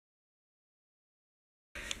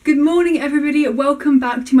Good morning everybody, welcome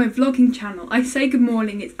back to my vlogging channel. I say good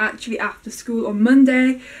morning, it's actually after school on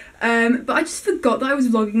Monday, but I just forgot that I was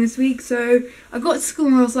vlogging this week, so I got to school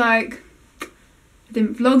and I was like, I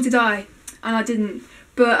didn't vlog, did I? And I didn't,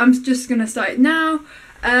 but I'm just gonna start it now.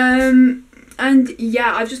 And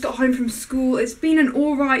yeah, I've just got home from school. It's been an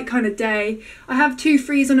alright kind of day. I have 2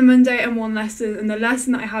 frees on a Monday and 1 lesson, and the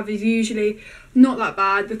lesson that I have is usually not that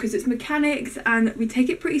bad because it's mechanics and we take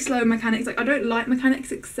it pretty slow in mechanics. Like, I don't like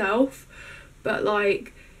mechanics itself, but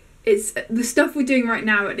like, it's the stuff we're doing right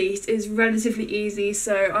now at least is relatively easy,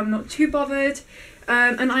 so I'm not too bothered.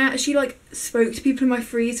 And I actually like spoke to people in my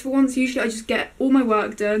frees for once. Usually I just get all my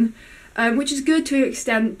work done, which is good to an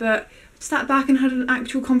extent, but sat back and had an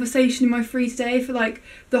actual conversation in my free today for like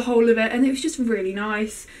the whole of it, and it was just really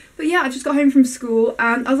nice. But yeah, I just got home from school,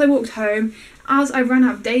 and as I walked home, as I ran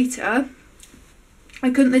out of data,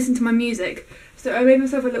 I couldn't listen to my music, so I made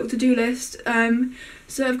myself a little to-do list.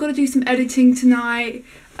 So I've got to do some editing tonight,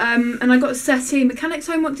 and I got SETI mechanics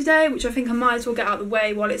homework today, which I think I might as well get out of the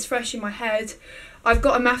way while it's fresh in my head. I've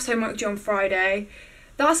got a maths homework due on Friday.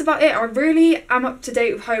 That's about it. I really am up to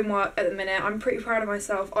date with homework at the minute. I'm pretty proud of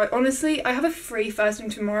myself. I have a free first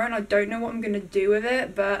thing tomorrow and I don't know what I'm going to do with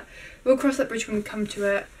it, but we'll cross that bridge when we come to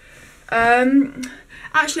it.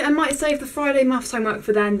 Actually, I might save the Friday maths homework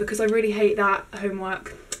for then because I really hate that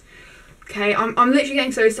homework. Okay, I'm literally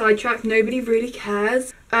getting so sidetracked, nobody really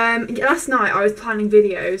cares. Last night I was planning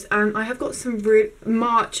videos and I have got some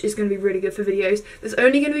March is going to be really good for videos. There's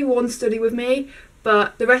only going to be 1 study with me,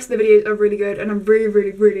 but the rest of the videos are really good and I'm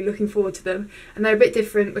really looking forward to them. And they're a bit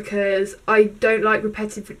different because I don't like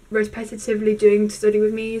repetitively doing study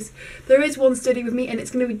with me's. There is 1 study with me and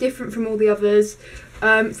it's going to be different from all the others.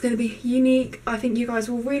 It's going to be unique. I think you guys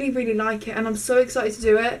will really like it and I'm so excited to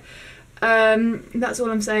do it. That's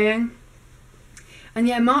all I'm saying. And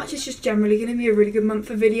yeah, March is just generally going to be a really good month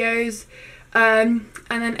for videos. And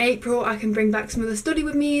then April I can bring back some of the study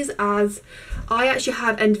with me's, as I actually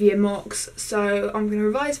have end of year mocks, so I'm going to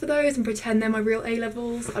revise for those and pretend they're my real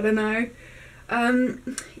A-levels, I don't know.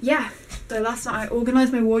 Yeah, so last night I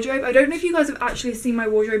organised my wardrobe. I don't know if you guys have actually seen my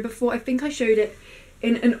wardrobe before. I think I showed it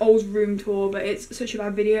in an old room tour, but it's such a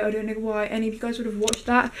bad video, I don't know why any of you guys would have watched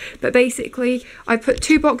that. But basically I put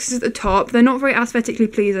 2 boxes at the top. They're not very aesthetically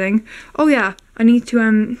pleasing. Oh yeah, I need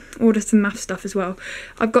to order some math stuff as well.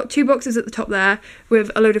 I've got 2 boxes at the top there with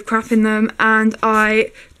a load of crap in them, and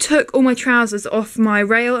I took all my trousers off my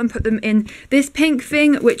rail and put them in this pink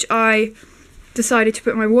thing, which I decided to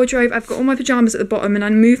put in my wardrobe. I've got all my pyjamas at the bottom and I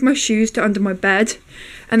moved my shoes to under my bed,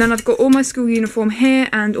 and then I've got all my school uniform here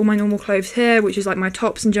and all my normal clothes here, which is like my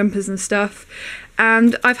tops and jumpers and stuff.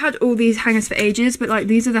 And I've had all these hangers for ages, but like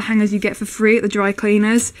these are the hangers you get for free at the dry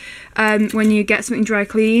cleaners when you get something dry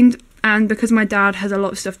cleaned. And because my dad has a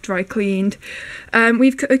lot of stuff dry cleaned,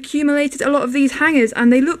 we've accumulated a lot of these hangers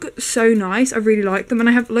and they look so nice. I really like them, and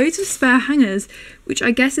I have loads of spare hangers, which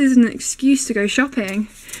I guess is an excuse to go shopping.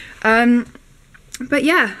 But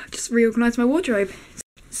yeah, I just reorganised my wardrobe.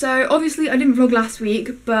 So obviously I didn't vlog last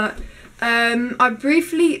week, but I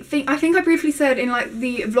think I briefly said in like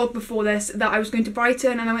the vlog before this that I was going to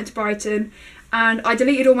Brighton, and I went to Brighton and I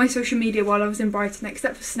deleted all my social media while I was in Brighton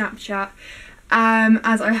except for Snapchat,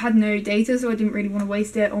 as I had no data, so I didn't really want to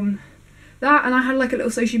waste it on that. And I had like a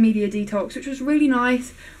little social media detox, which was really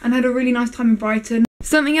nice, and I had a really nice time in Brighton.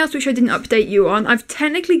 Something else which I didn't update you on, I've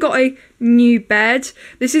technically got a new bed.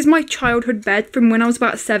 This is my childhood bed from when I was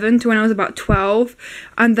about 7 to when I was about 12.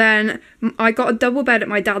 And then I got a double bed at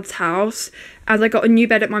my dad's house, as I got a new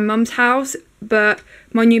bed at my mum's house, but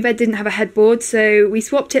my new bed didn't have a headboard, so we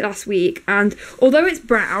swapped it last week. And although it's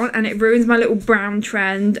brown and it ruins my little brown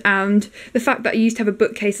trend, and the fact that I used to have a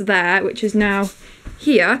bookcase there, which is now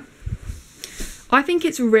here, I think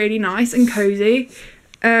it's really nice and cozy.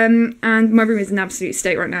 And my room is in an absolute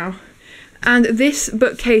state right now. And this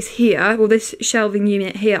bookcase here, or this shelving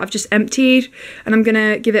unit here, I've just emptied and I'm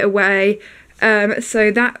gonna give it away.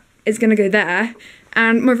 So that is gonna go there.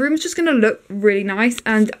 And my room's just gonna look really nice,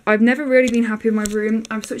 and I've never really been happy with my room.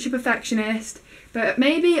 I'm such a perfectionist, but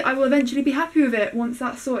maybe I will eventually be happy with it once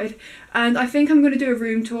that's sorted. And I think I'm gonna do a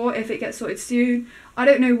room tour if it gets sorted soon. I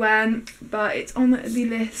don't know when, but it's on the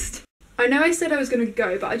list. I know I said I was gonna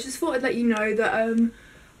go, but I just thought I'd let you know that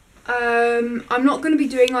I'm not going to be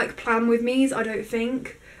doing like plan with me's, I don't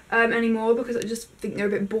think, anymore, because I just think they're a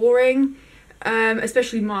bit boring,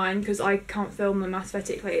 especially mine, because I can't film them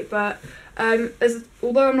aesthetically. But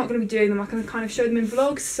although I'm not going to be doing them, I can kind of show them in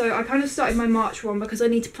vlogs. So I kind of started my March one because I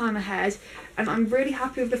need to plan ahead, and I'm really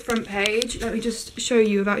happy with the front page. Let me just show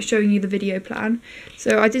you without showing you the video plan.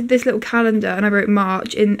 So I did this little calendar and I wrote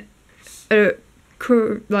March in a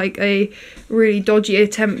like a really dodgy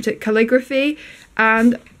attempt at calligraphy,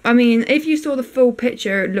 and I mean, if you saw the full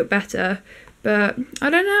picture, it'd look better, but I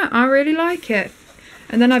don't know, I really like it.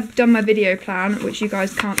 And then I've done my video plan, which you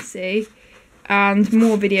guys can't see, and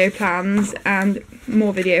more video plans and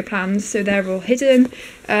more video plans, so they're all hidden.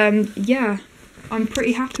 Yeah, I'm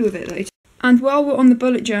pretty happy with it though. And while we're on the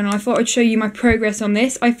bullet journal, I thought I'd show you my progress on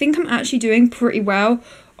this. I think I'm actually doing pretty well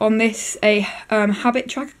on this habit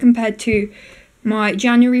tracker compared to my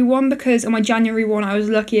January one, because on my January one I was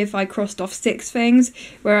lucky if I crossed off 6 things,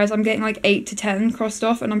 whereas I'm getting like 8 to 10 crossed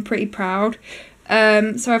off, and I'm pretty proud.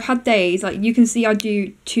 So I've had days, like you can see I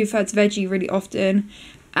do 2/3 veggie really often,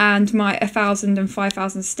 and my 1,000 and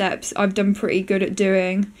 5,000 steps I've done pretty good at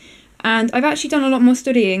doing. And I've actually done a lot more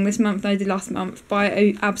studying this month than I did last month by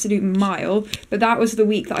an absolute mile, but that was the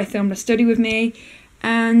week that I filmed a study with me.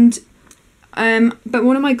 And but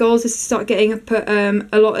one of my goals is to start getting up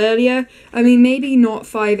a lot earlier. I mean, maybe not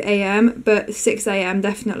 5 a.m, but 6 a.m.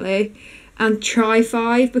 definitely, and try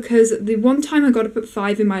 5, because the one time I got up at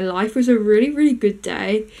 5 in my life was a really, really good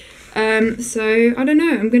day. So I don't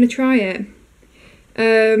know, I'm gonna try it.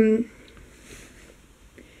 So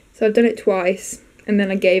I've done it twice and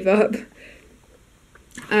then I gave up.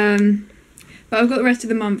 But I've got the rest of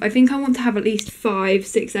the month. I think I want to have at least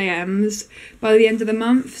 5-6 a.m s by the end of the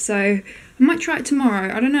month, so I might try it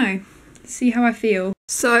tomorrow, I don't know, see how I feel.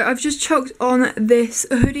 So I've just chucked on this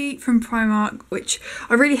hoodie from Primark, which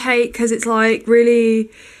I really hate because it's like really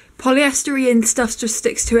polyestery and stuff just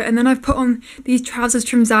sticks to it, and then I've put on these trousers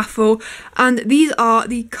from Zaful, and these are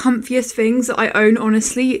the comfiest things that I own,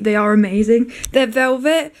 honestly. They are amazing. They're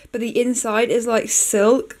velvet, but the inside is like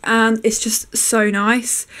silk, and it's just so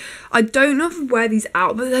nice. I don't know if I wear these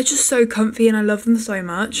out, but they're just so comfy and I love them so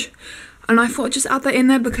much. And I thought I'd just add that in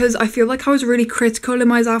there because I feel like I was really critical in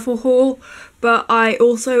my Zaful haul, but I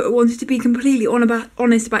also wanted to be completely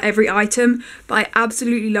honest about every item. But I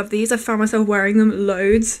absolutely love these. I found myself wearing them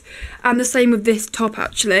loads. And the same with this top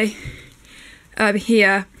actually,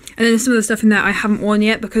 here. And then some of the stuff in there I haven't worn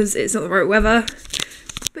yet because it's not the right weather.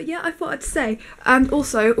 But yeah, I thought I'd say. And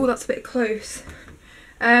also, oh, that's a bit close.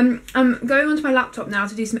 I'm going onto my laptop now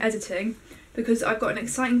to do some editing because I've got an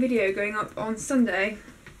exciting video going up on Sunday,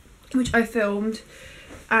 which I filmed.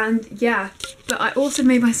 And yeah, but I also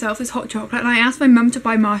made myself this hot chocolate, and I asked my mum to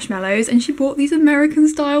buy marshmallows and she bought these American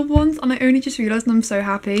style ones, and I only just realised and I'm so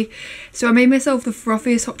happy. So I made myself the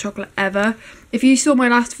frothiest hot chocolate ever. If you saw my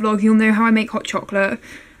last vlog, you'll know how I make hot chocolate,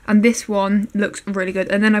 and this one looks really good.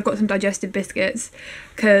 And then I've got some digestive biscuits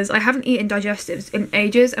because I haven't eaten digestives in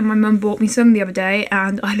ages, and my mum bought me some the other day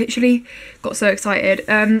and I literally got so excited.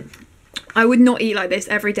 I would not eat like this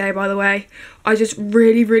every day, by the way. I just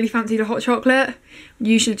really, really fancied a hot chocolate.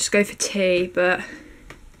 Usually just go for tea, but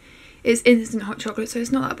it's instant hot chocolate, so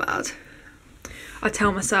it's not that bad, I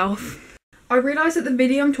tell myself. I realised that the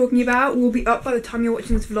video I'm talking about will be up by the time you're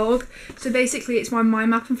watching this vlog. So basically it's my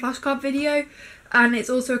mind map and flashcard video, and it's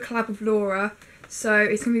also a collab with Laura, so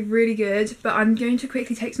it's going to be really good. But I'm going to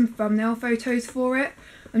quickly take some thumbnail photos for it.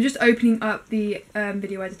 I'm just opening up the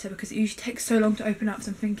video editor because it usually takes so long to open up,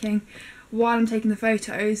 so I'm thinking while I'm taking the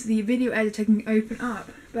photos the video editor can open up.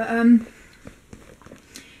 But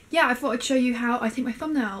yeah, I thought I'd show you how I take my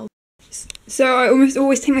thumbnails. So I almost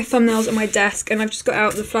always take my thumbnails at my desk, and I've just got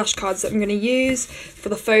out the flashcards that I'm going to use for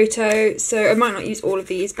the photo. So I might not use all of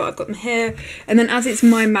these, but I've got them here. And then as it's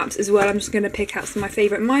mind maps as well, I'm just going to pick out some of my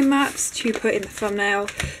favourite mind maps to put in the thumbnail,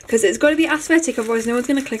 because it's got to be aesthetic, otherwise no one's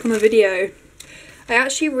going to click on the video. I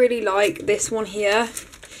actually really like this one here,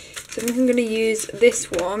 so I think I'm going to use this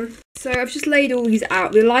one. So I've just laid all these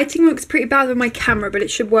out. The lighting looks pretty bad with my camera, but it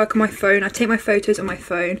should work on my phone. I take my photos on my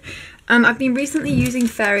phone. I've been recently using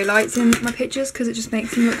fairy lights in my pictures because it just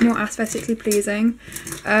makes them look more aesthetically pleasing.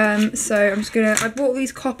 So I'm just going to, I bought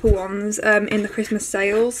these copper ones in the Christmas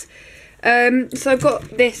sales. So I've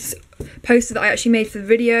got this poster that I actually made for the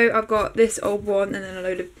video. I've got this old one and then a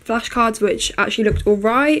load of flashcards which actually looked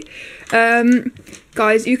alright.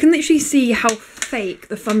 Guys, you can literally see how fake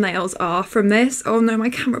the thumbnails are from this. Oh no, my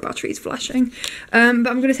camera battery is flashing. But I'm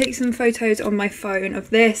going to take some photos on my phone of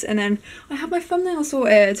this, and then I have my thumbnail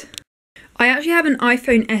sorted. I actually have an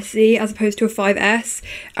iPhone SE as opposed to a 5S,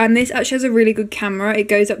 and this actually has a really good camera. It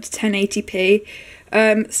goes up to 1080p.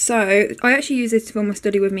 So I actually use this to film my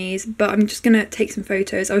study with me's, but I'm just going to take some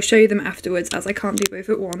photos. I'll show you them afterwards as I can't do both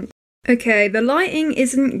at once. Okay, the lighting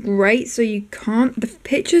isn't great, so you can't, the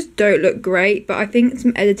pictures don't look great, but I think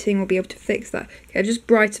some editing will be able to fix that. Okay, I just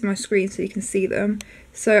brighten my screen so you can see them.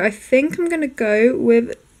 So I think I'm going to go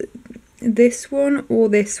with this one or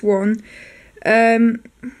this one.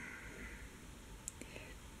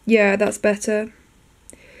 Yeah, that's better.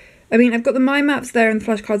 I mean, I've got the mind maps there and the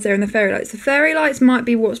flashcards there and the fairy lights. The fairy lights might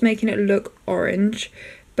be what's making it look orange,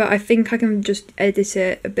 but I think I can just edit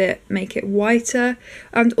it a bit, make it whiter.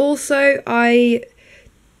 And also, I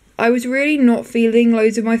was really not feeling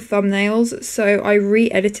loads of my thumbnails, so I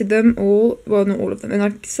re-edited them all. Well, not all of them, and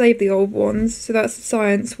I saved the old ones. So that's the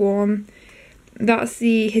science one. That's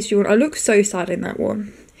the history one. I look so sad in that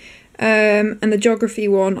one. And the geography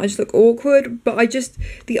one, I just look awkward. But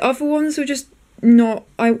the other ones were just not,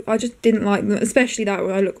 I just didn't like them. Especially that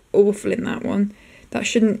one, I look awful in that one. That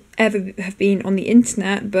shouldn't ever have been on the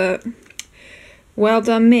internet, but well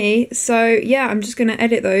done me. So yeah, I'm just going to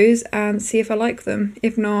edit those and see if I like them.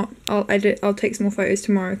 If not, I'll take some more photos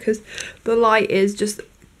tomorrow because the light is just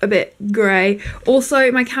a bit grey.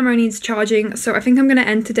 Also, my camera needs charging, so I think I'm going to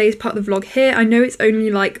end today's part of the vlog here. I know it's only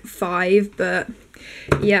like 5, but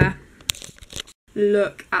yeah.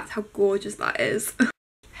 Look at how gorgeous that is.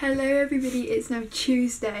 Hello everybody, it's now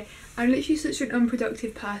Tuesday. I'm literally such an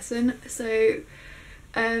unproductive person, so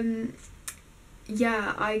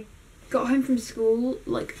yeah, I got home from school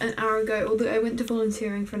like an hour ago, although I went to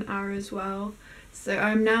volunteering for an hour as well. So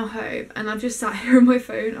I'm now home and I've just sat here on my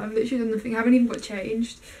phone. I've literally done nothing, I haven't even got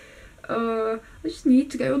changed. I just need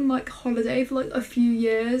to go on like holiday for like a few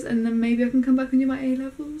years and then maybe I can come back and do my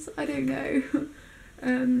A-levels. I don't know.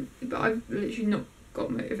 But I've literally not got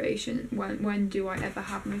motivation. When do I ever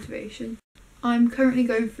have motivation? I'm currently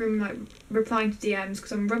going through like replying to DMs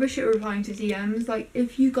because I'm rubbish at replying to DMs. Like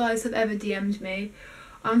if you guys have ever DM'd me,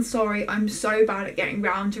 I'm sorry, I'm so bad at getting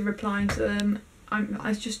round to replying to them.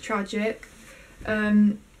 It's just tragic.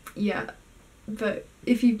 Yeah, but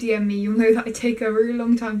if you DM me, you'll know that I take a really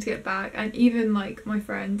long time to get back, and even like my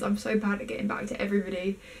friends, I'm so bad at getting back to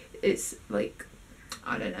everybody. It's like,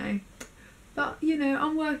 I don't know, but you know,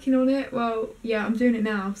 I'm working on it. Well, yeah, I'm doing it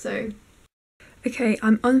now, so. Okay,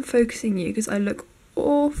 I'm unfocusing you because I look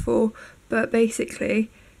awful, but basically,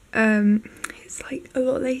 it's like a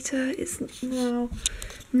lot later. It's now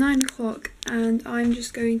 9 o'clock and I'm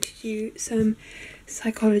just going to do some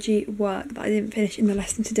psychology work that I didn't finish in the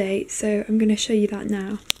lesson today, so I'm going to show you that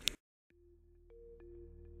now.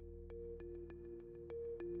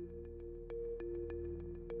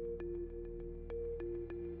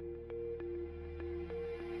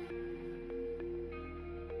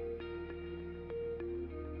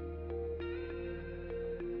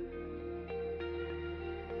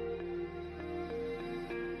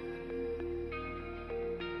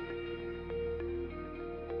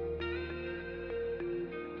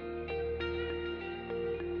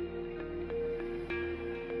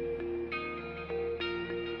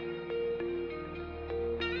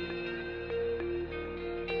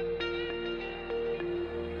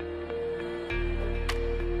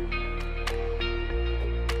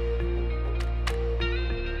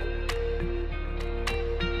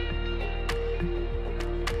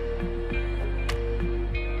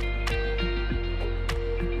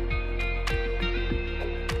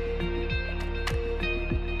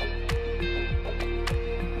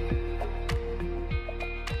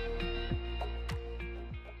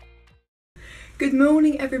 Good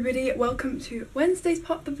morning everybody, welcome to Wednesday's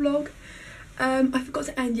part of the vlog. I forgot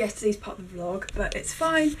to end yesterday's part of the vlog, but it's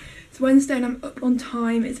fine. It's Wednesday and I'm up on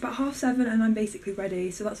time. It's about 7:30 and I'm basically ready,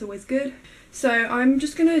 so that's always good. So I'm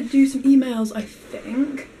just gonna do some emails, I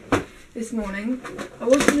think, this morning. I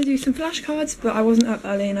was gonna do some flashcards, but I wasn't up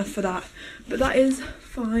early enough for that. But that is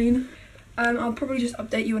fine. I'll probably just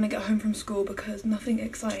update you when I get home from school because nothing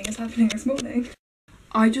exciting is happening this morning.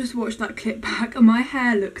 I just watched that clip back and my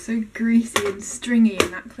hair looks so greasy and stringy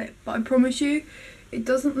in that clip, but I promise you it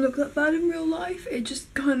doesn't look that bad in real life. It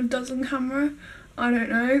just kind of does on camera. I don't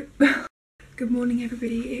know. Good morning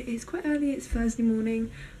everybody, it is quite early, it's Thursday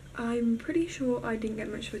morning. I'm pretty sure I didn't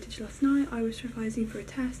get much footage last night. I was revising for a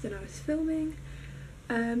test and I was filming.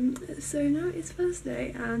 So now it's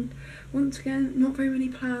Thursday and once again not very many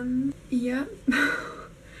plans. Yeah.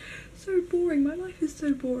 So boring, my life is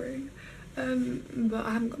so boring. But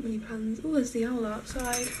I haven't got many plans. Oh, there's the owl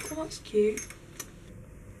outside. Oh, that's cute.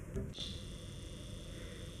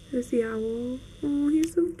 There's the owl. Oh,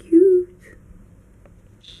 he's so cute.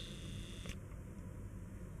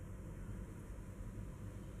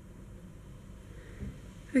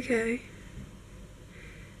 Okay.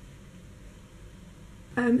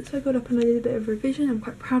 So I got up and I did a bit of revision. I'm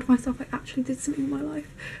quite proud of myself. I actually did something in my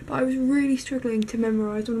life. But I was really struggling to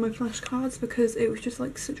memorise one of my flashcards because it was just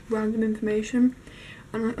like such random information.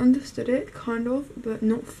 And I understood it, kind of, but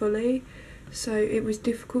not fully. So it was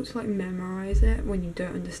difficult to like memorise it when you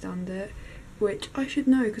don't understand it. Which I should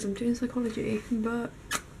know because I'm doing psychology. But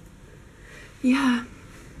yeah.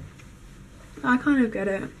 I kind of get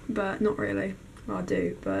it, but not really. Well, I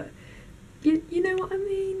do, but you know what I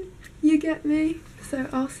mean? You get me? So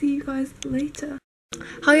I'll see you guys later.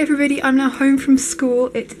 Hi everybody, I'm now home from school.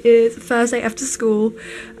 It is Thursday after school.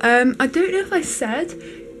 I don't know if I said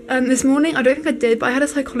this morning, I don't think I did, but I had a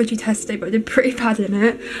psychology test today, but I did pretty bad in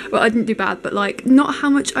it. Well, I didn't do bad, but like not how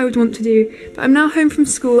much I would want to do. But I'm now home from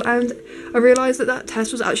school and I realised that that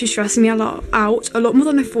test was actually stressing me a lot more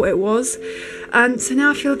than I thought it was. And so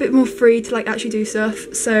now I feel a bit more free to like actually do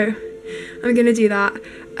stuff, so I'm gonna do that.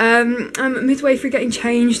 I'm midway through getting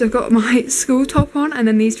changed. I've got my school top on and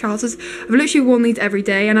then these trousers. I've literally worn these every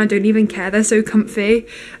day and I don't even care, they're so comfy.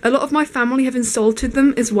 A lot of my family have insulted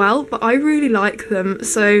them as well, but I really like them,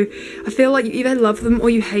 so I feel like you either love them or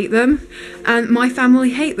you hate them, and my family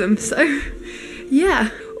hate them, so yeah.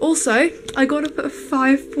 Also, I got up at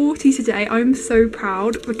 5:40 today. I'm so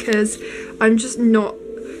proud because I'm just not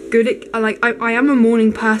good at, I am a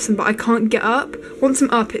morning person, but I can't get up. Once I'm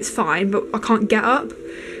up it's fine, but I can't get up.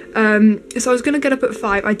 So I was gonna get up at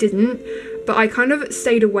 5, I didn't, but I kind of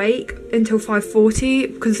stayed awake until 5:40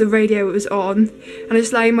 because the radio was on, and I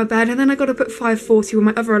just lay in my bed, and then I got up at 5:40 when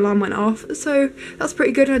my other alarm went off, so that's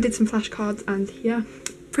pretty good. And I did some flashcards and yeah,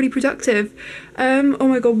 pretty productive. Oh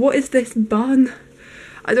my god, what is this bun?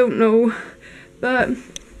 I don't know, but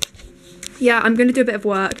yeah, I'm gonna do a bit of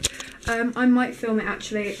work. I might film it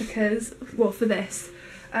actually because, well, for this,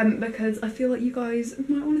 because I feel like you guys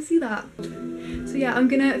might want to see that. So yeah, I'm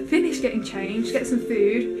gonna finish getting changed, get some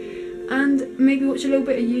food, and maybe watch a little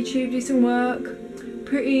bit of YouTube, do some work.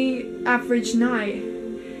 Pretty average night,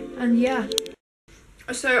 and yeah.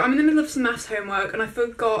 So I'm in the middle of some maths homework and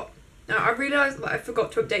I realised that I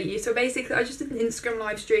forgot to update you. So basically I just did an Instagram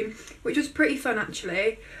live stream, which was pretty fun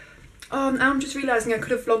actually. Now I'm just realising I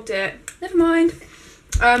could have vlogged it. Never mind.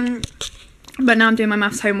 But now I'm doing my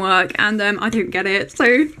maths homework and I don't get it,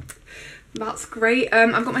 so that's great.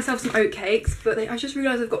 I've got myself some oat cakes, but I just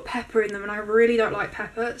realised I've got pepper in them and I really don't like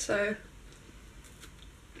pepper, so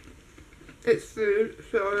it's food,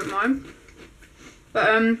 so I don't mind.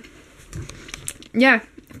 But yeah,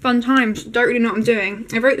 fun times. Don't really know what I'm doing.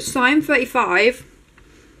 I wrote Psalm 35,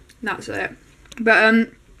 that's it. But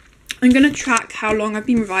I'm gonna track how long I've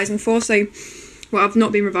been revising for. So, well, I've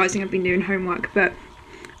not been revising, I've been doing homework, but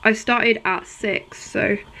I started at 6,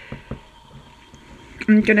 so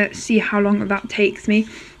I'm gonna see how long that takes me.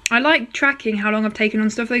 I like tracking how long I've taken on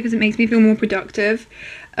stuff though, because it makes me feel more productive.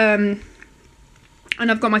 And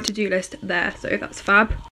I've got my to-do list there, so that's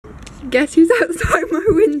fab. Guess who's outside my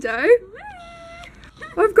window?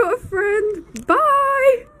 I've got a friend.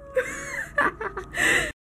 Bye!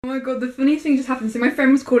 Oh my god, the funniest thing just happened. So my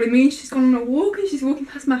friend was calling me, she's gone on a walk and she's walking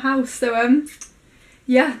past my house, so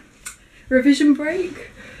yeah, revision break.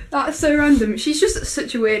 That's so random. She's just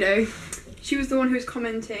such a weirdo. She was the one who was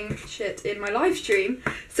commenting shit in my live stream.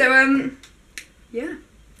 So yeah,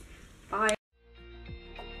 bye.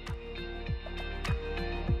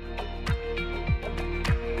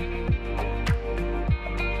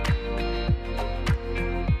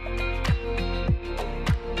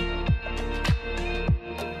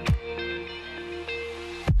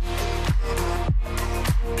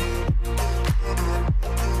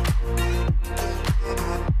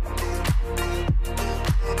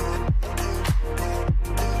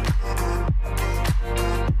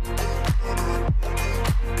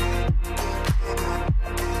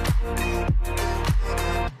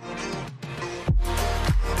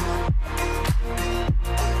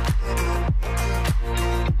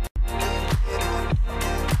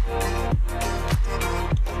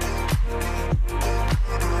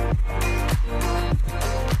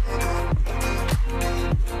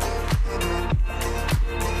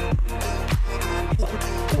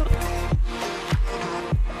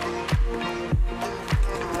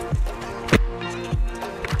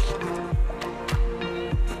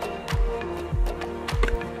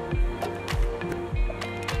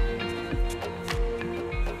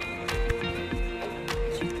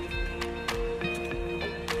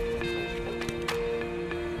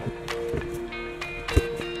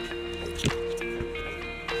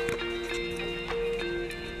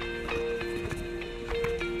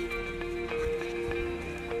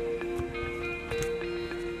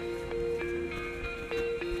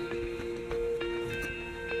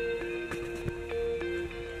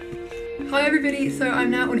 Hi everybody, so I'm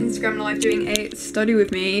now on Instagram Live doing a study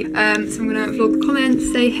with me. So I'm gonna vlog the comments,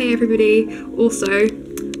 say hey everybody. Also,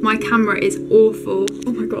 my camera is awful.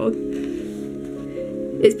 Oh my god.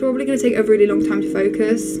 It's probably gonna take a really long time to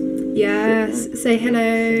focus. Yes, say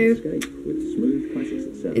hello.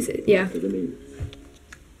 Is it? Yeah.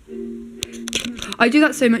 I do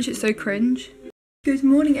that so much, it's so cringe. Good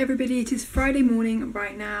morning everybody, it is Friday morning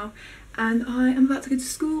right now and I am about to go to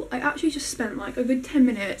school. I actually just spent like a good 10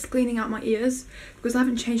 minutes cleaning out my ears because I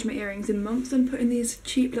haven't changed my earrings in months and put in these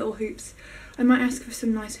cheap little hoops. I might ask for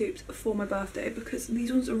some nice hoops for my birthday because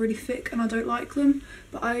these ones are really thick and I don't like them,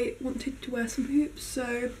 but I wanted to wear some hoops,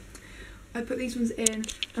 so I put these ones in.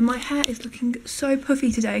 And my hair is looking so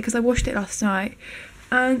puffy today because I washed it last night,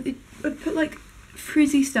 and I put like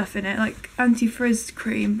frizzy stuff in it, like anti-frizz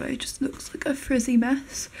cream, but it just looks like a frizzy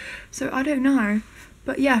mess, so I don't know.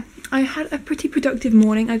 But yeah, I had a pretty productive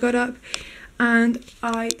morning. I got up and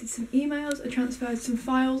I did some emails, I transferred some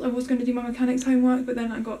files. I was going to do my mechanics homework, but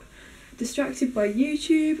then I got distracted by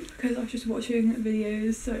YouTube because I was just watching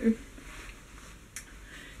videos, so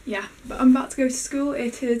yeah. But I'm about to go to school.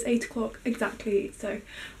 It is 8 o'clock exactly, so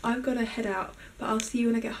I've got to head out, but I'll see you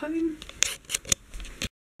when I get home.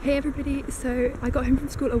 Hey everybody, so I got home from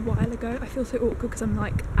school a while ago. I feel so awkward because I'm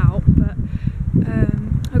like out, but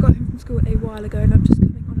I got home from school a while ago and I'm just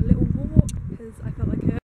coming on a little walk because I felt like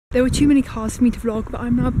it. There were too many cars for me to vlog, but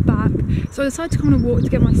I'm now back, so I decided to come on a walk to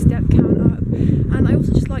get my step count up, and I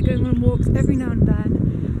also just like going on walks every now and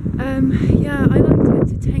then. Yeah, I like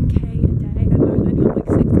to get to 10k a day, and I was only on like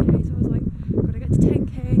 6k, so I was like, gotta get to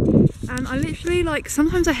 10k, and I literally like,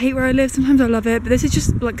 sometimes I hate where I live, sometimes I love it, but this is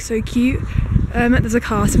just like so cute. There's a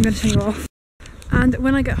car, so I'm going to turn you off. And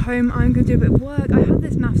when I get home, I'm going to do a bit of work. I had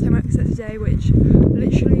this maths homework set today, which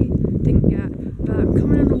literally didn't get, but I'm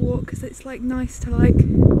coming on a walk because it's like nice to like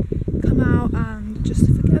come out and just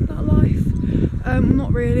forget about life.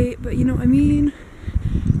 Not really, but you know what I mean.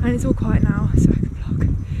 And it's all quiet now, so I can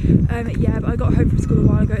vlog. Yeah, but I got home from school a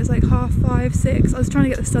while ago. It's like 5:30, 6. I was trying to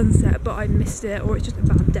get the sunset, but I missed it, or it's just a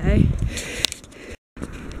bad day.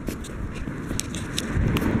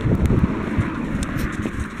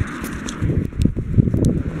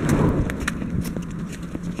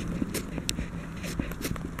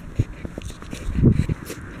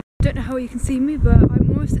 Don't know how you can see me, but I'm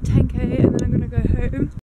almost at 10k and then I'm gonna go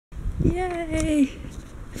home. Yay!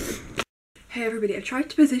 Hey everybody, I tried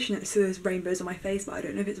to position it so there's rainbows on my face, but I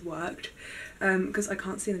don't know if it's worked because I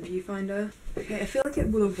can't see in the viewfinder. Okay, I feel like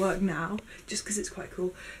it will have worked now just because it's quite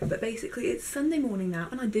cool, but basically it's Sunday morning now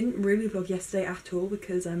and I didn't really vlog yesterday at all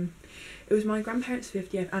because it was my grandparents'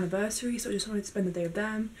 50th anniversary, so I just wanted to spend the day with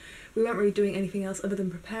them. We weren't really doing anything else other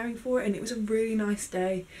than preparing for it, and it was a really nice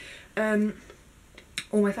day.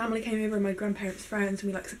 All my family came over and my grandparents' friends,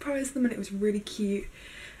 and we like surprised them, and it was really cute,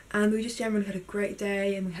 and we just generally had a great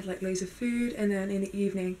day, and we had like loads of food. And then in the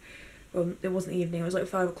evening, well, it wasn't evening, it was like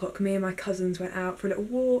 5 o'clock, me and my cousins went out for a little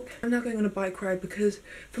walk. I'm now going on a bike ride because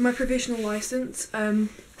for my provisional license I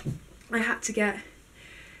had to get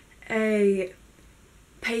a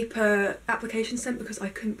paper application sent because I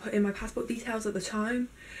couldn't put in my passport details at the time,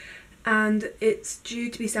 and it's due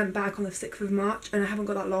to be sent back on the 6th of March and I haven't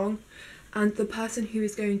got that long. And the person who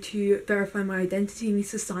is going to verify my identity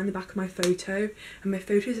needs to sign the back of my photo, and my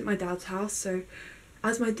photo is at my dad's house, so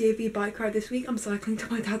as my DV bike ride this week I'm cycling to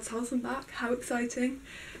my dad's house and back. How exciting.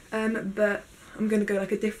 But I'm going to go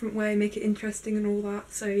like a different way, make it interesting and all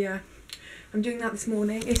that, so yeah, I'm doing that this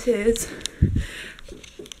morning. It's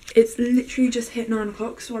literally just hit 9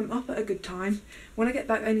 o'clock, so I'm up at a good time. When I get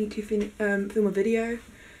back I need to film a video,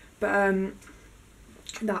 but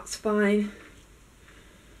that's fine.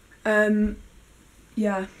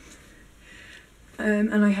 Yeah,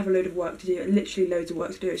 and I have a load of work to do, literally loads of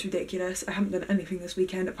work to do. It's ridiculous. I haven't done anything this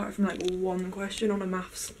weekend apart from like one question on a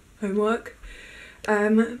maths homework,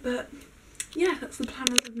 but yeah, that's the plan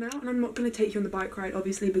as of now, and I'm not going to take you on the bike ride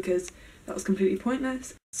obviously because that was completely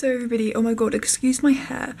pointless. So everybody, oh my god, excuse my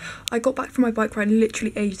hair. I got back from my bike ride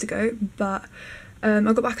literally ages ago, but I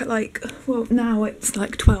got back at like, well now it's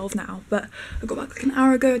like 12 now, but I got back like an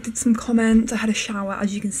hour ago. I did some comments, I had a shower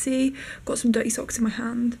as you can see, got some dirty socks in my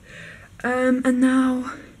hand, and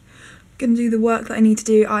now I'm gonna do the work that I need to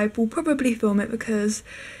do. I will probably film it because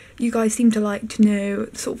you guys seem to like to know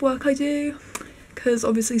the sort of work I do, because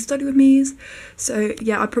obviously study with me's, so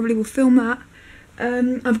yeah, I probably will film that.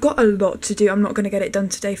 I've got a lot to do. I'm not going to get it done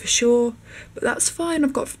today for sure, but that's fine.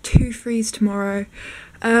 I've got 2 frees tomorrow.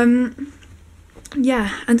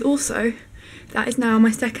 Yeah, and also that is now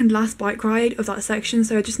my second last bike ride of that section,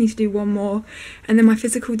 so I just need to do one more and then my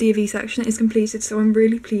physical DV section is completed, so I'm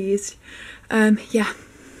really pleased. Yeah,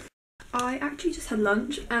 I actually just had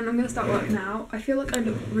lunch and I'm going to start work now. I feel like I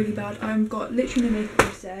look really bad. I've got literally no makeup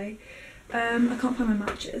on today. I can't find my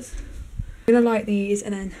matches. I'm going to light these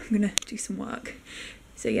and then I'm going to do some work.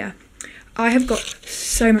 So yeah, I have got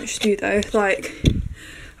so much to do though. Like,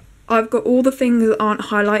 I've got all the things that aren't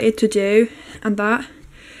highlighted to do and that,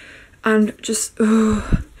 and just,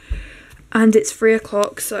 and it's 3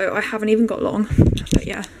 o'clock, so I haven't even got long, but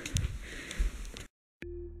yeah.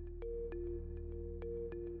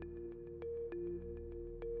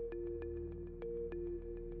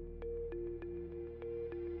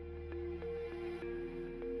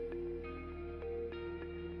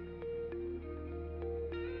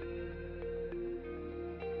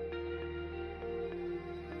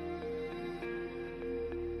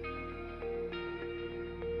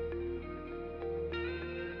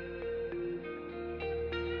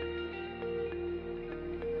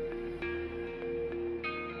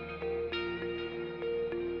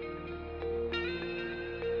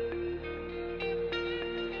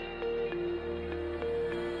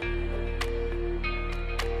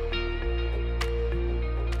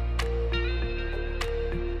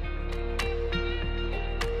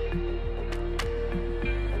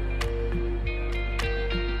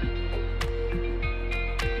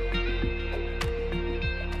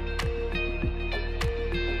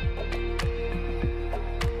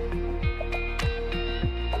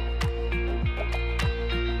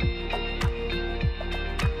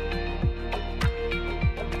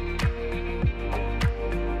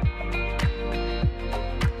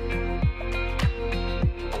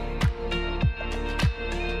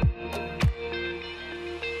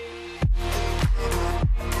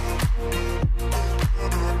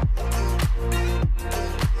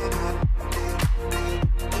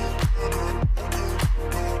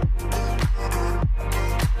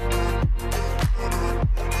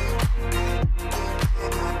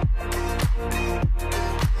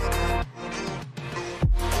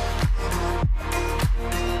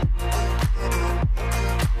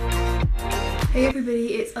 Hey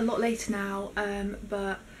everybody, it's a lot later now,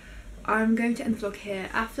 but I'm going to end the vlog here.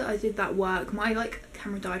 After I did that work, my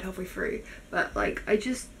camera died halfway through, but I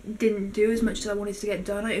just didn't do as much as I wanted to get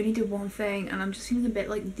done. I only did one thing and I'm just feeling a bit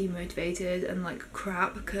demotivated and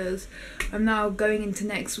crap, because I'm now going into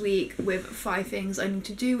next week with 5 things I need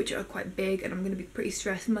to do, which are quite big, and I'm going to be pretty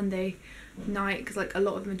stressed Monday night because a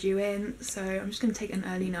lot of them are due in. So I'm just going to take an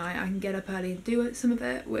early night. I can get up early and do some of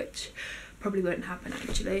it, which probably won't happen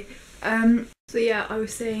actually. So yeah, I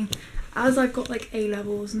was saying, as I've got A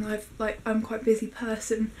levels and I'm quite a busy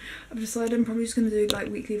person, I've decided I'm probably just gonna do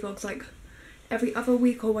weekly vlogs every other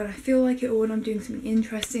week, or when I feel like it, or when I'm doing something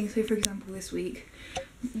interesting. So for example, this week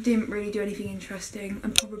didn't really do anything interesting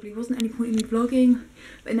and probably wasn't any point in me vlogging,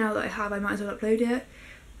 but now that I have, I might as well upload it.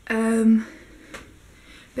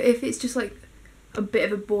 But if it's just a bit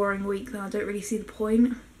of a boring week, then I don't really see the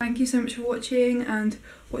point. Thank you so much for watching and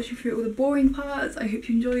watching through all the boring parts. I hope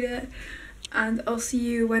you enjoyed it, and I'll see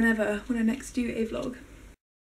you when I next do a vlog.